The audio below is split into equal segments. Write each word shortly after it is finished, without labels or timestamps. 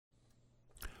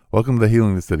Welcome to the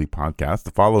Healing the City podcast.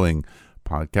 The following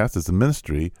podcast is a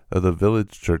ministry of the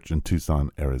Village Church in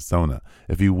Tucson, Arizona.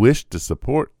 If you wish to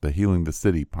support the Healing the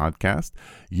City podcast,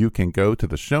 you can go to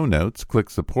the show notes, click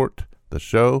support the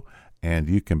show, and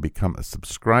you can become a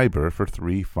subscriber for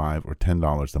 $3, $5, or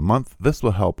 $10 a month. This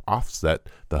will help offset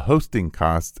the hosting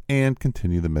costs and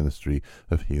continue the ministry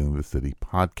of Healing the City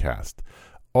podcast.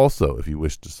 Also, if you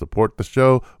wish to support the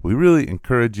show, we really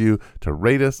encourage you to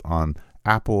rate us on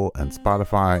Apple and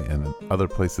Spotify and other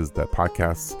places that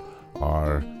podcasts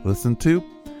are listened to,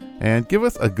 and give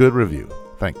us a good review.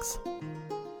 Thanks.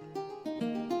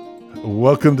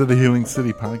 Welcome to the Healing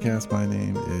City podcast. My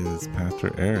name is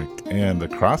Pastor Eric, and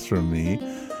across from me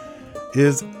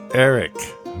is Eric,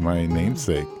 my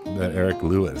namesake, Eric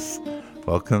Lewis.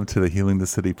 Welcome to the Healing the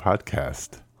City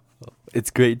podcast. It's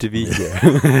great to be here.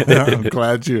 I'm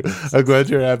glad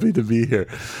you're happy to be here.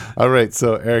 All right,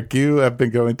 so Eric, you have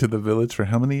been going to the village for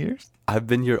how many years? I've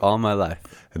been here all my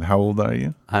life. And how old are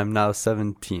you? I'm now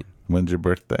 17. When's your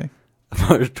birthday?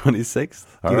 March 26th,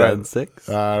 2006.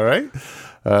 All right.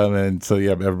 And so,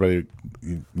 yeah, everybody,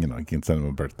 you can send them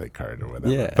a birthday card or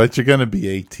whatever. Yeah. But you're going to be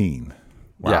 18.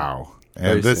 Wow. Yeah,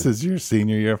 and this soon. is your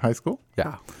senior year of high school?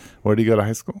 Yeah. Where do you go to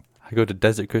high school? I go to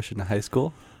Desert Christian High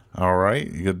School. All right.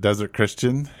 You go to Desert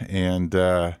Christian. And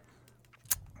so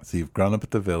you've grown up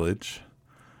at the village.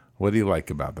 What do you like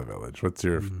about the village? What's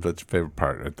your favorite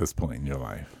part at this point in your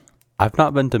life? I've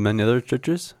not been to many other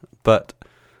churches, but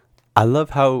I love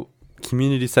how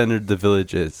community-centered the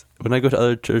village is. When I go to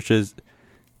other churches,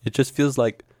 it just feels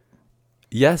like,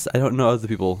 yes, I don't know other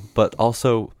people, but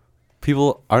also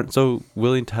people aren't so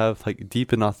willing to have like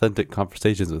deep and authentic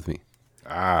conversations with me.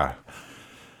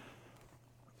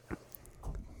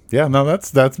 Yeah, no,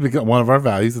 that's become one of our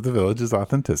values at the village is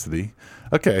authenticity.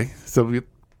 Okay, so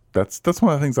that's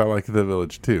one of the things I like at the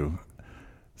village too.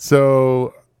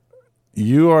 So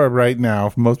you are right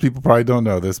now, most people probably don't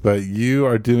know this, but you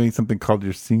are doing something called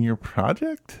your senior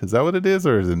project. Is that what it is,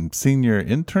 or is it senior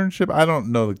internship? I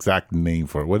don't know the exact name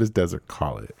for it. What does Desert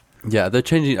call it? Yeah, they're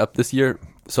changing it up this year.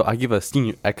 So I give a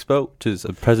senior expo, which is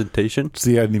a presentation.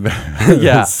 See, I didn't even...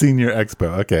 Yeah. Senior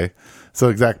expo, okay.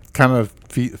 So kind of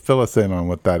fill us in on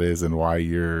what that is and why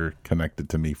you're connected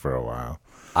to me for a while.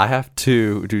 I have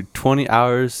to do 20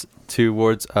 hours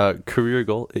towards a career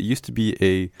goal. It used to be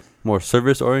a more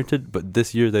service-oriented, but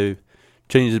this year they've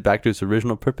changed it back to its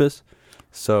original purpose.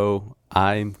 So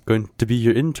I'm going to be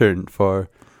your intern for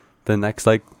the next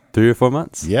 3 or 4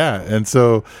 months. Yeah, and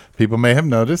so people may have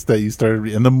noticed that you started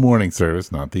in the morning service,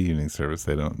 not the evening service.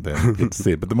 They don't get to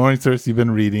see it. But the morning service, you've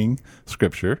been reading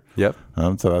scripture. Yep.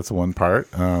 So that's one part.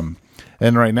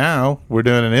 And right now, we're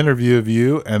doing an interview of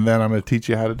you, and then I'm going to teach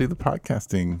you how to do the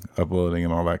podcasting, uploading,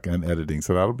 and all that, and editing.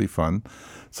 So that'll be fun.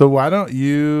 So why don't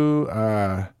you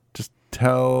just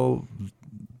tell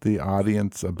the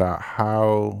audience about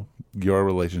how your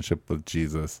relationship with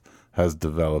Jesus has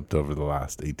developed over the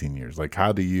last 18 years. Like,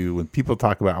 how do you, when people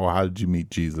talk about, well, how did you meet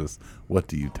Jesus? What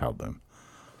do you tell them?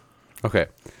 Okay.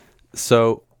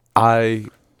 So I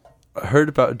heard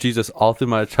about Jesus all through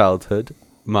my childhood.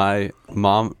 My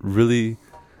mom really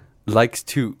likes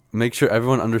to make sure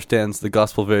everyone understands the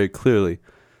gospel very clearly.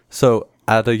 So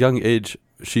at a young age,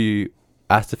 she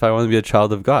asked if I wanted to be a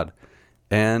child of God.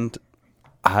 And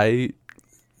I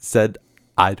said,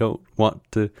 I don't want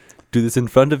to do this in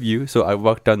front of you. So I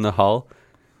walked down the hall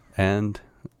and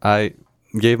I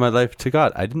gave my life to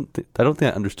God. I don't think I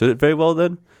understood it very well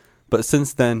then, but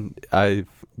since then I've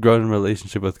grown in a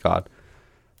relationship with God.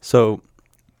 So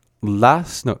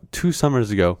 2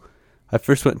 summers ago, I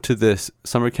first went to this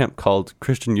summer camp called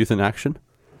Christian Youth in Action.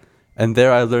 And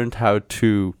there I learned how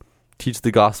to teach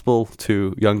the gospel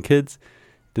to young kids.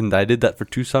 And I did that for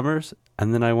 2 summers.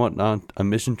 And then I went on a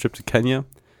mission trip to Kenya.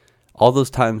 All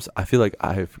those times, I feel like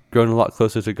I've grown a lot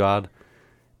closer to God,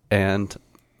 and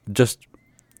just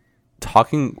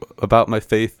talking about my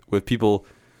faith with people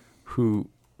who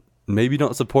maybe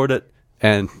don't support it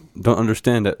and don't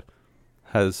understand it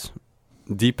has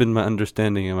deepened my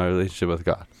understanding and my relationship with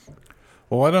God.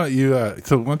 Well, why don't you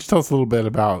tell us a little bit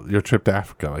about your trip to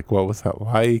Africa? Like, what was that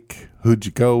like? Who'd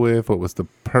you go with? What was the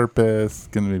purpose?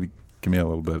 Can you maybe give me a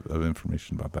little bit of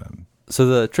information about that? So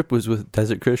the trip was with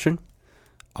Desert Christian.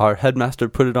 Our headmaster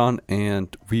put it on,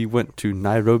 and we went to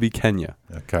Nairobi, Kenya.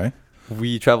 Okay.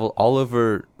 We traveled all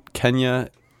over Kenya,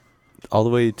 all the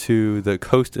way to the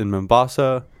coast in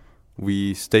Mombasa.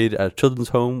 We stayed at a children's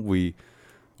home. We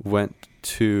went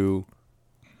to,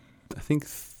 I think,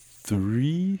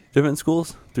 3 different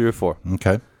schools, 3 or 4.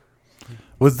 Okay.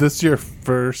 Was this your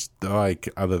first,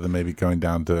 other than maybe going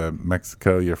down to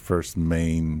Mexico, your first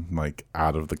main,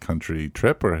 out of the country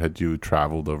trip, or had you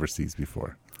traveled overseas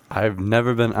before? I've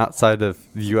never been outside of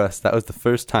the U.S. That was the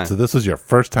first time. So this was your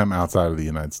first time outside of the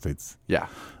United States. Yeah.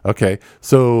 Okay.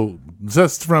 So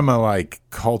just from a like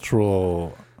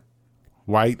cultural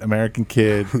white American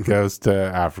kid goes to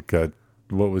Africa,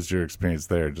 what was your experience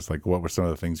there? Just like what were some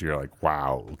of the things you're like,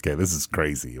 wow, okay, this is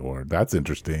crazy, or that's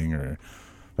interesting, or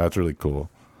that's really cool?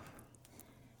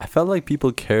 I felt like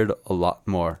people cared a lot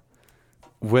more.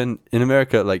 When in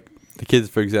America, like the kids,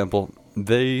 for example,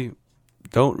 they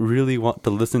don't really want to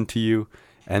listen to you,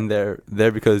 and they're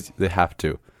there because they have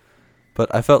to.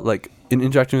 But I felt like in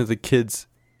interacting with the kids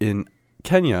in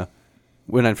Kenya,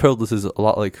 when I traveled, this is a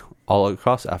lot like all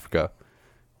across Africa,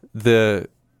 the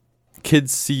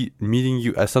kids see meeting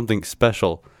you as something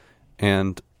special,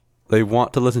 and they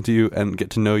want to listen to you and get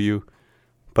to know you,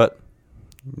 but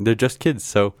they're just kids,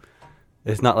 so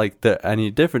it's not like they're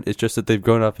any different. It's just that they've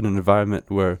grown up in an environment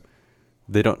where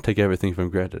they don't take everything for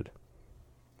granted.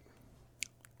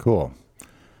 Cool.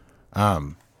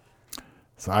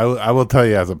 So I will tell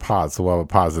you as a pause. So we'll have a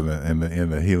pause in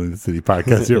the Healing the City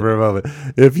podcast here for a moment.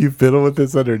 If you fiddle with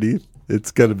this underneath, it's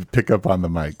going to pick up on the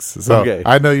mics. So okay.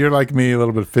 I know you're like me, a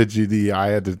little bit fidgety. I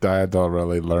had to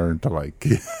really learn to like.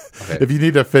 Okay. If you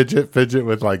need to fidget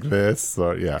with like this.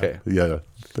 Or yeah, okay. Yeah.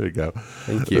 There you go.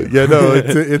 Thank you. Yeah, no,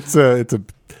 it's a. I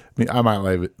mean, I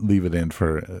might leave it in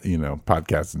for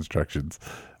podcast instructions.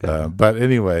 Yeah. But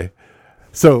anyway,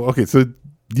 so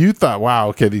you thought, wow,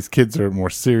 okay, these kids are more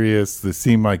serious. They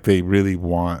seem like they really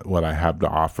want what I have to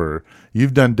offer.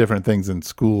 You've done different things in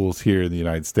schools here in the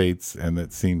United States, and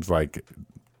it seems like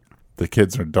the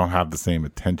kids don't have the same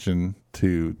attention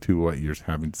to what you're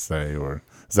having to say, or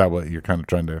is that what you're kind of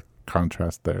trying to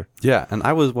contrast there? Yeah, and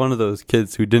I was one of those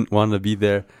kids who didn't want to be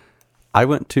there. I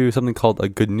went to something called a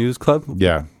Good News Club.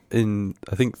 Yeah. In,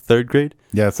 I think, 3rd grade.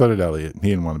 Yeah, so did Elliot.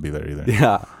 He didn't want to be there either.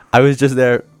 Yeah, I was just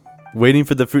there waiting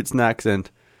for the fruit snacks and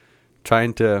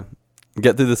trying to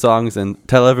get through the songs and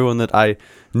tell everyone that I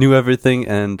knew everything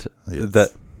and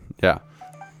that, yeah.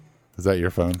 Is that your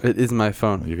phone? It is my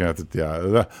phone. You're going to have to,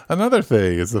 yeah. Another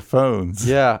thing is the phones.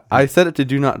 Yeah, I set it to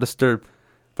Do Not Disturb,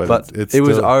 but it's it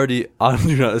was already on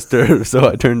Do Not Disturb, so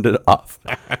I turned it off.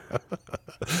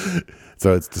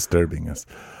 So it's disturbing us.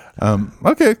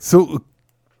 Okay, so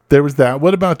there was that.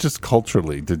 What about just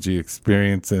culturally? Did you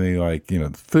experience any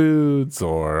foods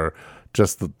or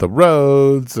just the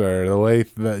roads or the way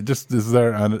is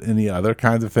there any other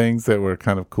kinds of things that were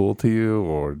kind of cool to you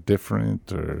or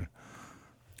different? Or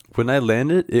when I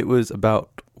landed, it was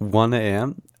about 1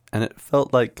 a.m. and it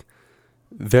felt like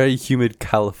very humid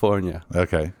California.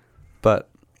 Okay. But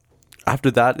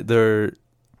after that,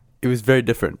 it was very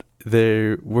different.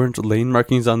 There weren't lane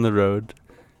markings on the road,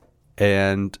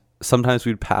 and sometimes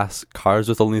we'd pass cars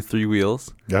with only 3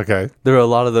 wheels. Okay. There were a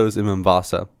lot of those in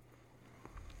Mombasa.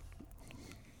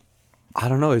 I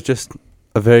don't know. It's just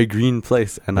a very green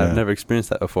place, and I've never experienced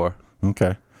that before.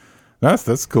 Okay.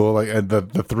 That's cool. Like the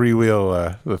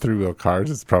 3-wheel cars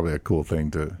is probably a cool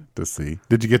thing to see.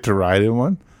 Did you get to ride in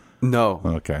one? No.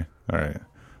 Okay. All right.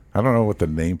 I don't know what the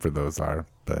name for those are,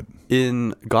 but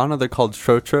in Ghana they're called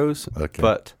trotros. Okay.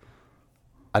 But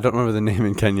I don't remember the name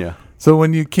in Kenya. So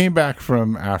when you came back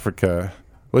from Africa,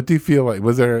 what do you feel like?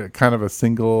 Was there kind of a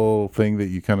single thing that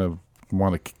you kind of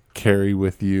want to carry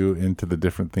with you into the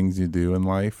different things you do in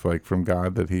life, like from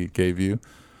God that He gave you?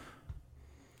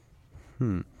 I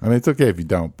mean, it's okay if you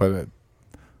don't, but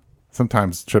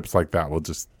sometimes trips like that will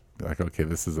just like, okay,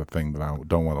 this is a thing that I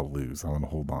don't want to lose. I want to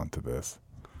hold on to this.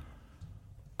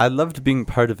 I loved being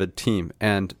part of a team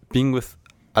and being with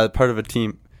a part of a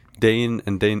team day in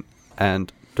and day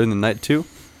and during the night too.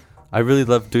 I really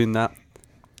loved doing that,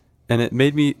 and it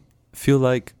made me feel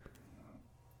like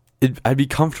I'd be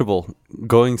comfortable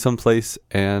going someplace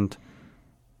and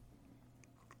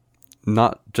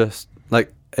not just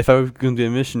like if I was going to be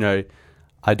a missionary.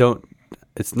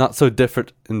 It's not so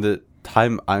different in the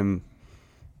time I'm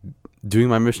doing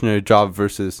my missionary job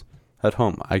versus at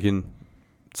home. I can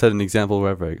set an example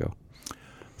wherever I go.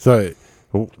 So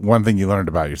one thing you learned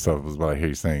about yourself was what I hear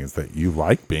you saying is that you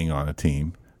like being on a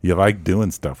team. You like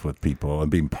doing stuff with people and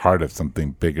being part of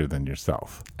something bigger than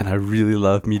yourself. And I really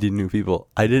love meeting new people.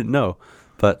 I didn't know,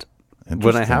 but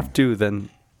when I have to,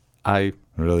 then I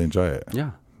really enjoy it.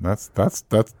 Yeah. That's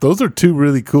those are 2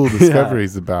 really cool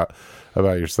discoveries about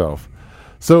yourself.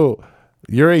 So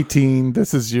you're 18.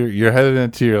 This is you're headed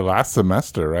into your last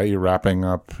semester, right? You're wrapping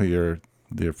up your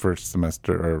first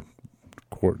semester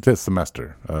or this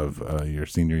semester of your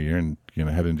senior year, and you're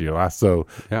gonna head into your last. So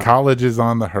college is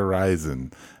on the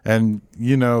horizon, and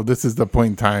this is the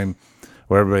point in time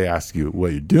where everybody asks you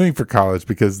what you're doing for college,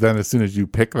 because then as soon as you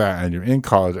pick that and you're in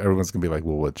college, everyone's gonna be like,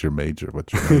 well, what's your major?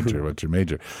 What's your major? What's your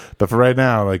major? But for right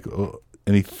now, like,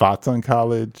 any thoughts on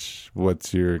college?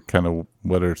 What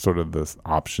are sort of the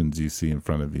options you see in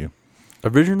front of you?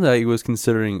 Originally, I was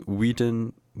considering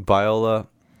Wheaton, Biola,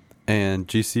 and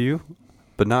GCU,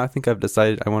 but now I think I've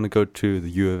decided I want to go to the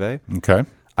U of A. Okay.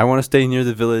 I want to stay near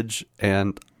the village,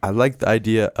 and I like the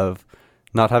idea of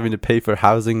not having to pay for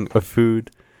housing or food,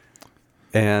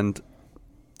 and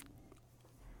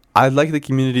I like the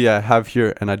community I have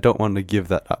here, and I don't want to give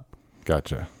that up.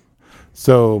 Gotcha.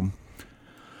 So,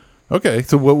 okay.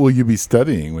 So what will you be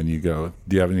studying when you go?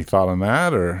 Do you have any thought on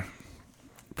that, or?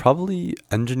 Probably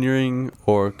engineering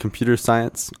or computer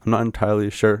science. I'm not entirely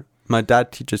sure. My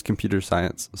dad teaches computer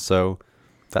science, so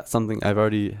that's something I've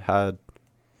already had,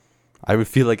 I would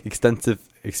feel like, extensive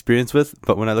experience with.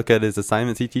 But when I look at his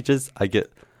assignments he teaches, I get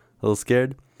a little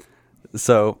scared.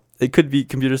 So it could be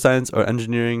computer science or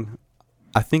engineering.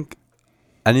 I think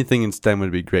anything in STEM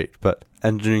would be great, but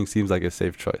engineering seems like a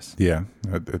safe choice. Yeah,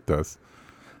 it does.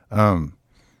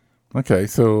 Okay,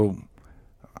 so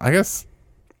I guess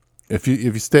if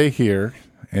you stay here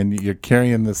and you're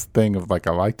carrying this thing of like,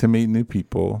 I like to meet new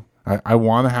people, I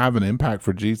want to have an impact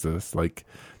for Jesus. Like,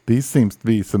 these seems to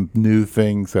be some new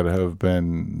things that have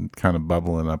been kind of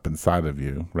bubbling up inside of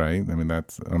you, right? I mean,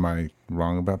 am I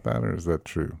wrong about that, or is that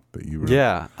true that you were?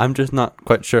 Yeah, I'm just not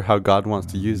quite sure how God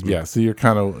wants to use me. Yeah, so you're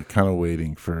kind of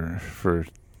waiting for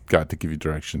God to give you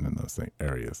direction in those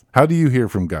areas. How do you hear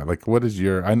from God? Like, what is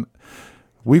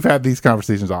we've had these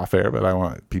conversations off air, but I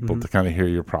want people to kind of hear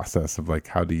your process of like,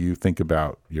 how do you think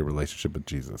about your relationship with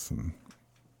Jesus? And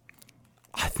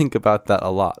I think about that a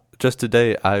lot. Just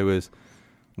today, I was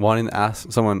wanting to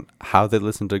ask someone how they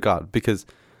listen to God, because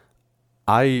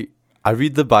I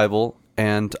read the Bible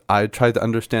and I try to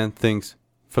understand things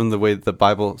from the way that the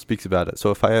Bible speaks about it. So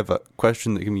if I have a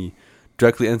question that can be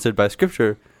directly answered by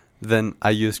Scripture, then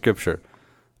I use Scripture.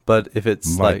 But if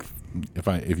it's like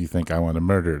if you think I want to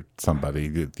murder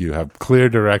somebody, you have clear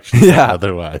directions. Yeah.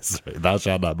 Otherwise, thou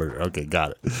shalt not murder. Okay,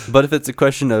 got it. But if it's a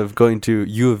question of going to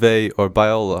U of A or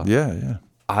Biola, yeah,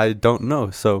 I don't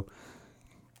know. So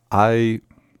I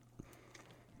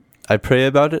pray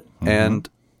about it, and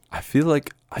I feel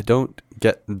like I don't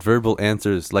get verbal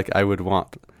answers like I would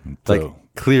want. Like,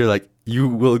 clear, like, you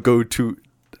will go to...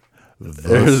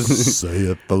 Thus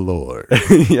saith the Lord.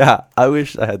 Yeah, I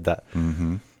wish I had that.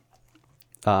 Mm-hmm.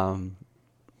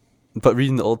 But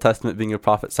reading the Old Testament, being a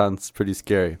prophet, sounds pretty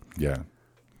scary. Yeah.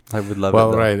 I would love it.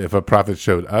 Well, right. If a prophet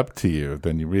showed up to you,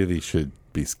 then you really should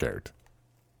be scared.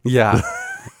 Yeah.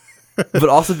 But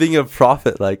also being a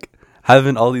prophet, like,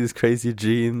 having all these crazy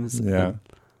dreams. Yeah.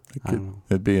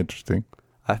 It'd be interesting.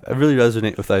 I really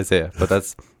resonate with Isaiah, but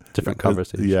that's a different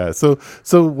conversation. Yeah. So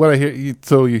what I hear,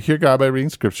 you hear God by reading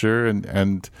Scripture,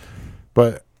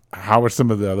 but how are some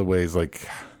of the other ways, like,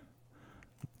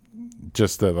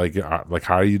 just that, like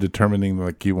how are you determining,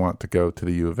 like, you want to go to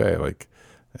the U of A, like,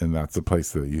 and that's a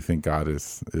place that you think God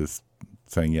is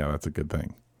saying, yeah, that's a good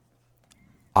thing?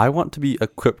 I want to be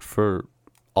equipped for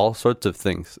all sorts of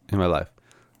things in my life.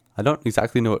 I don't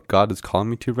exactly know what God is calling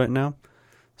me to right now,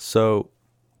 so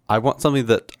I want something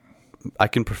that I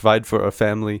can provide for a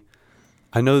family.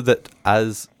 I know that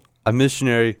as a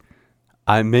missionary,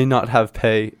 I may not have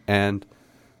pay, and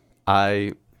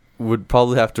I would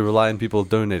probably have to rely on people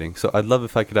donating. So I'd love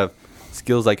if I could have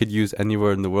skills I could use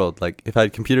anywhere in the world. Like, if I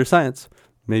had computer science,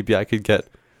 maybe I could get,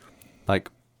 like,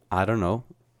 I don't know,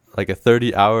 like a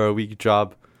 30-hour-a-week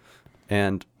job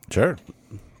and sure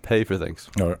pay for things.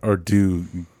 Or do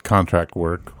contract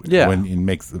work. Yeah. When you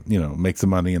make some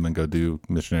money and then go do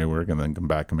missionary work and then come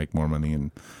back and make more money.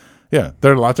 And yeah,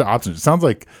 there are lots of options. It sounds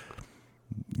like,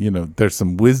 there's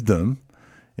some wisdom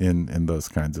in those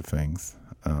kinds of things.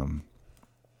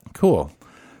 Cool.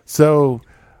 So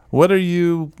what are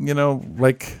you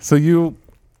you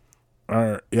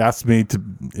asked me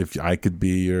if I could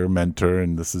be your mentor,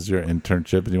 and this is your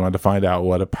internship, and you wanted to find out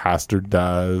what a pastor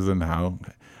does and how,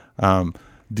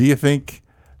 do you think,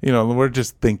 we're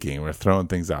just thinking, we're throwing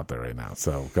things out there right now.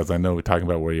 So, because I know we're talking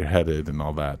about where you're headed and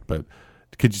all that, but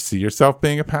could you see yourself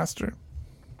being a pastor?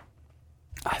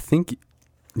 I think,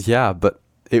 yeah, but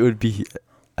it would be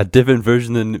a different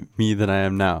version than I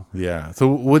am now. Yeah. So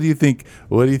what do you think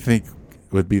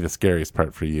would be the scariest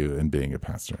part for you in being a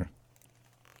pastor?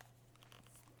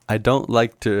 I don't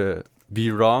like to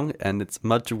be wrong, and it's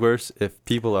much worse if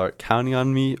people are counting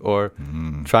on me or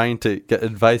trying to get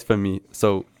advice from me.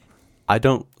 So I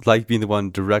don't like being the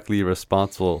one directly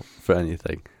responsible for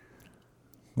anything.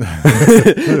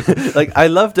 Like, I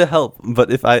love to help,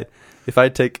 but if I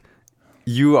take,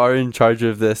 you are in charge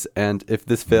of this, and if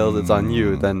this fails, it's on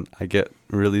you, then I get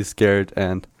really scared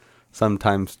and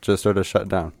sometimes just sort of shut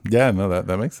down. Yeah, no,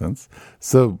 that makes sense.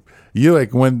 So you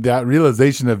like when that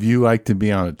realization of you like to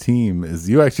be on a team is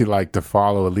you actually like to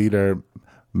follow a leader,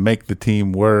 make the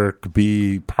team work,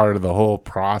 be part of the whole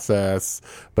process,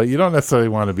 but you don't necessarily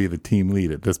want to be the team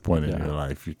lead at this point in your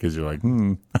life because you're like,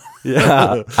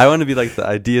 Yeah, I want to be like the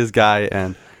ideas guy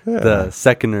and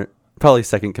the probably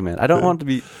second command. I don't want to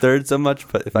be third so much,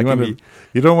 but if I can be,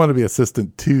 you don't want to be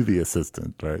assistant to the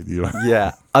assistant, right?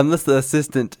 Yeah, unless the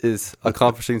assistant is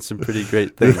accomplishing some pretty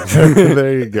great things.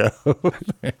 There you go.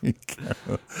 There you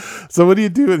go. So, what do you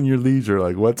do in your leisure?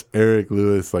 Like, what's Eric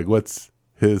Lewis like? What's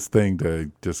his thing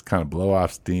to just kind of blow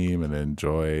off steam and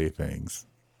enjoy things?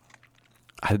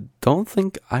 I don't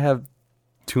think I have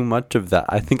too much of that.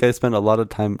 I think I spend a lot of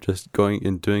time just going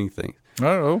and doing things. I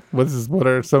don't know. What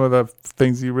are some of the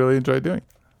things you really enjoy doing?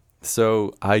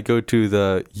 So I go to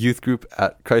the youth group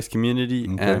at Christ Community,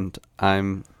 and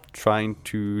I'm trying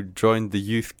to join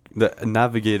the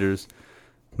Navigators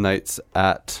nights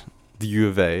at the U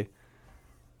of A,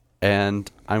 and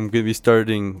I'm going to be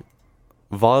starting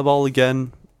volleyball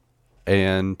again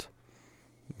and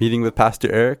meeting with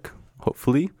Pastor Eric,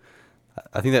 hopefully.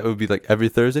 I think that would be like every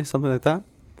Thursday, something like that.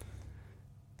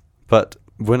 But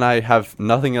when I have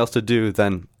nothing else to do,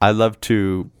 then I love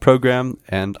to program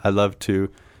and I love to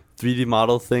 3D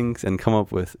model things and come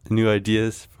up with new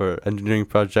ideas for engineering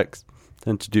projects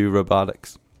and to do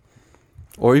robotics.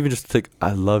 Or even just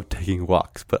I love taking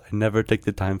walks, but I never take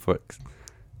the time for it.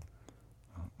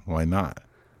 Why not?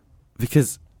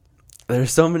 Because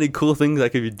there's so many cool things I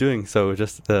could be doing. So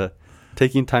just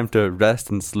taking time to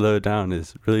rest and slow down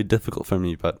is really difficult for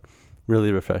me, but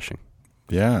really refreshing.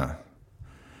 Yeah.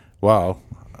 Well,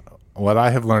 what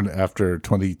I have learned after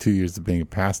 22 years of being a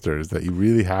pastor is that you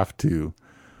really have to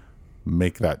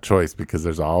make that choice because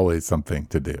there's always something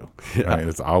to do. Yeah. Right?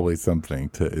 There's always something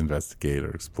to investigate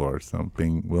or explore. So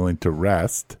being willing to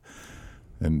rest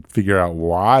and figure out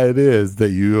why it is that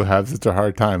you have such a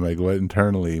hard time, like what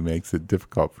internally makes it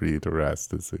difficult for you to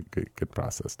rest, is a good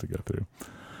process to go through.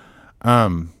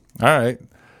 All right.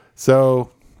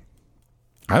 So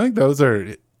I think those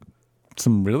are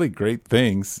some really great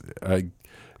things.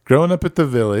 Growing up at the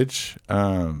Village,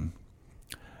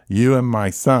 you and my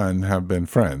son have been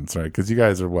friends, right? Because you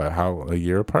guys are a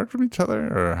year apart from each other,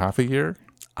 or half a year?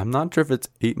 I'm not sure if it's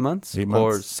 8 months,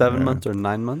 or 7 months or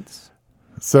 9 months.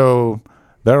 So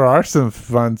there are some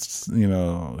fun,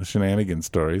 shenanigan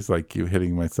stories, like you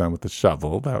hitting my son with a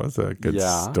shovel. That was a good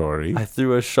story. I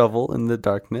threw a shovel in the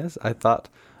darkness. I thought,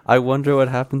 I wonder what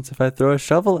happens if I throw a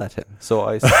shovel at him. So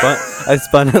I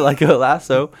spun it like a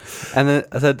lasso, and then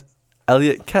I said,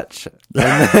 Elliot, catch.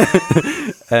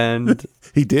 And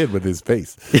he did with his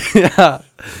face. Yeah,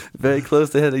 very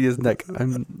close to hitting his neck.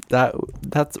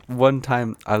 That's one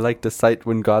time I like to cite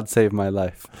when God saved my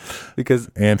life,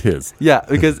 and his. Yeah,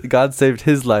 because God saved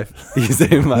his life. He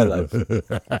saved my life.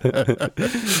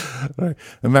 Right.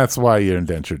 And that's why you're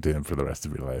indentured to him for the rest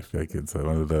of your life. Like it's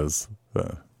one of those.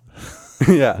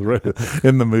 Yeah,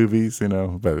 in the movies,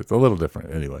 but it's a little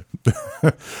different anyway.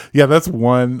 Yeah, that's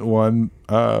one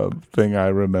thing I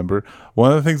remember.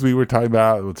 One of the things we were talking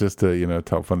about, just to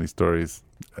tell funny stories,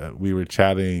 we were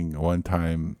chatting one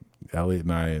time, Elliot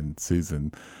and I and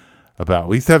Susan, about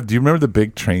we used to have. Do you remember the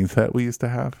big train set we used to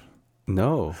have?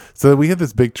 No. So we had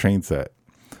this big train set,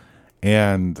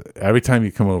 and every time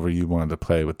you come over, you wanted to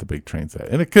play with the big train set,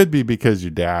 and it could be because your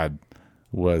dad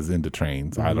was into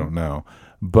trains. I don't know,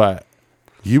 but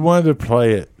you wanted to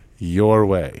play it your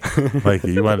way. Like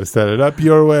you wanted to set it up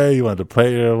your way. You wanted to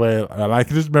play it your way. And I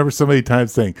can just remember so many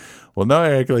times saying, well, no,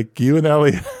 Eric, like you and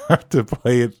Ellie have to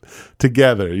play it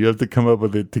together. You have to come up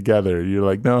with it together. You're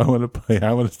like, no, I want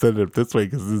to set it up this way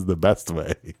because this is the best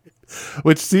way.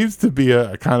 Which seems to be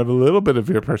a kind of a little bit of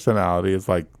your personality. It's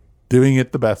like doing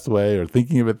it the best way or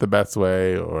thinking of it the best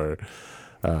way or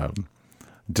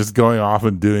just going off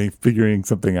and figuring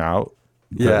something out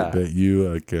that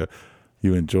you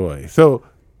you enjoy. So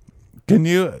can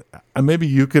you, maybe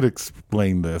you could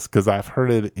explain this, because I've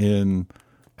heard it in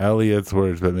Elliot's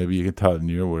words, but maybe you can tell it in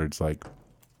your words. Like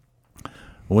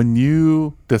when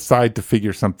you decide to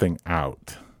figure something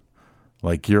out,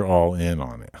 like you're all in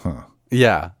on it, huh?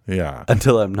 Yeah. Yeah.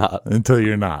 Until I'm not. Until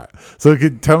you're not. So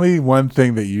could tell me one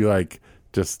thing that you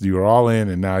you were all in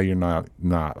and now you're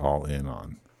not all in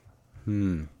on.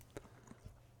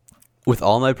 With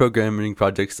all my programming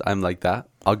projects, I'm like that.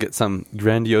 I'll get some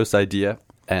grandiose idea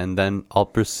and then I'll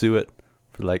pursue it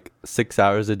for 6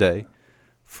 hours a day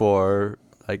for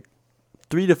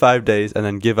 3 to 5 days and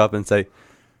then give up and say,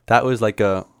 that was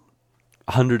a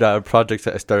 100-hour project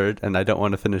that I started and I don't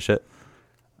want to finish it.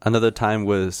 Another time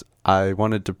was I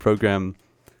wanted to program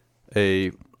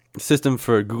a system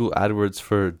for Google AdWords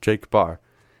for Jake Barr.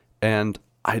 And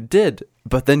I did.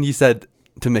 But then he said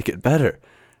to make it better.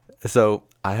 So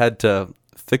I had to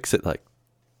fix it like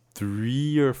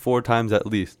 3 or 4 times at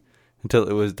least until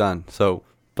it was done. So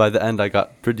by the end, I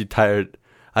got pretty tired.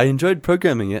 I enjoyed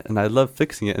programming it, and I loved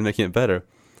fixing it and making it better.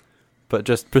 But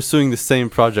just pursuing the same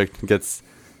project gets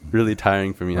really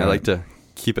tiring for me. Right. I like to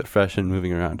keep it fresh and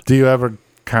moving around. Do you ever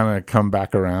kind of come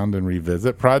back around and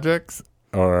revisit projects,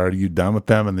 or are you done with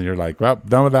them and then you're like, well,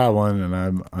 done with that one,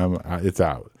 and it's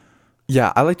out?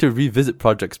 Yeah, I like to revisit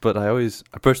projects, but I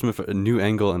approach them from a new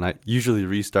angle, and I usually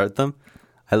restart them.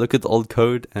 I look at the old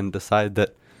code and decide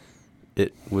that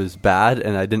it was bad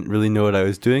and I didn't really know what I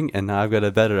was doing, and now I've got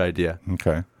a better idea.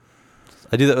 Okay.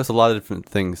 I do that with a lot of different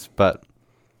things, but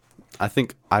I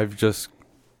think I've just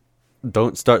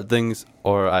don't start things,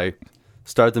 or I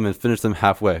start them and finish them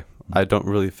halfway. I don't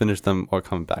really finish them or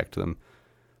come back to them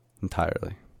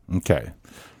entirely. Okay.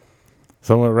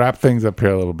 So we'll wrap things up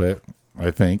here a little bit,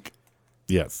 I think.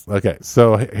 Yes. Okay.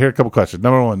 So here are a couple questions.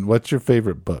 Number 1, what's your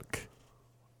favorite book?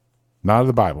 Not of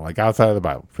the Bible, like outside of the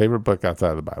Bible. Favorite book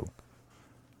outside of the Bible?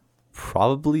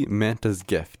 Probably Manta's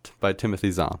Gift by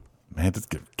Timothy Zahn. Manta's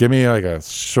Gift. Give me like a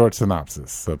short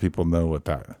synopsis so people know what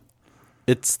that.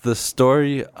 It's the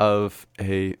story of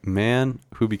a man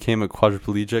who became a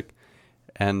quadriplegic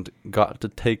and got to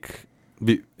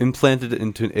be implanted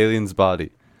into an alien's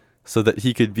body so that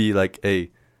he could be like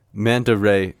a manta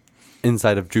ray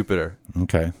inside of Jupiter.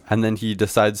 Okay. And then he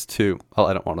decides I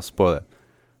don't want to spoil it,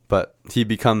 but he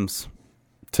becomes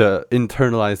to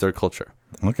internalize their culture.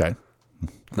 Okay.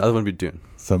 The other one would be Dune.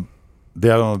 So the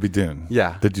other one would be Dune.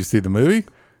 Yeah. Did you see the movie?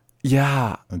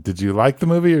 Yeah. Did you like the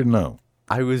movie or no?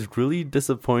 I was really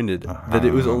disappointed that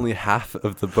it was only half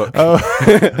of the book. Oh,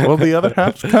 well, the other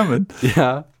half's coming.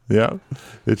 Yeah. Yeah.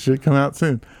 It should come out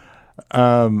soon.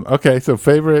 Okay. So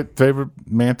favorite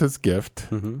Manta's Gift.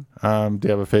 Mm-hmm. Do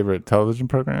you have a favorite television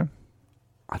program?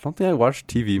 I don't think I watched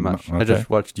TV much. Okay. I just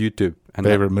watched YouTube. And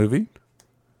favorite movie?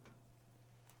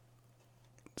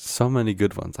 So many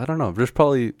good ones. I don't know. There's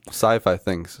probably sci-fi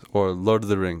things or Lord of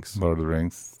the Rings. Lord of the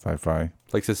Rings, sci-fi.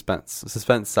 Like suspense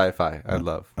sci-fi. I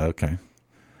love. Okay.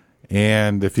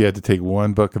 And if you had to take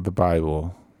one book of the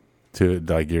Bible to,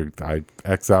 like, I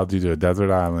exiled you to a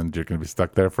desert island, you're going to be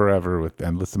stuck there forever with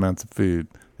endless amounts of food,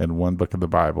 and one book of the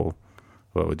Bible,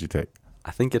 what would you take?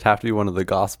 I think it'd have to be one of the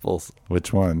Gospels.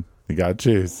 Which one? You got to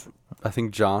choose. I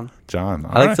think John. John.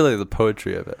 I like to like the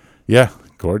poetry of it. Yeah,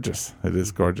 gorgeous. It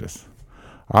is gorgeous.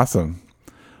 Awesome.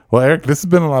 Well, Eric, this has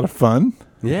been a lot of fun.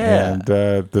 Yeah. And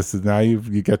this is now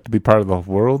you get to be part of the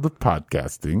world of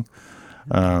podcasting.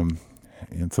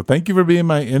 And so thank you for being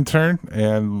my intern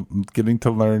and getting to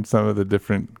learn some of the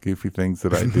different goofy things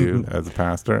that I do as a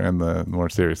pastor and the more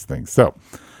serious things. So,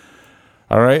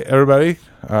 all right, everybody.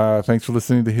 Thanks for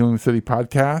listening to Healing the City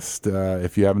podcast.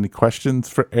 If you have any questions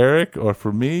for Eric or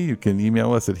for me, you can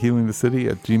email us at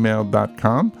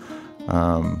healingthecity@gmail.com.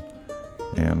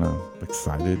 And I'm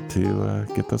excited to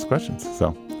get those questions.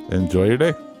 So enjoy your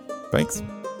day. Thanks.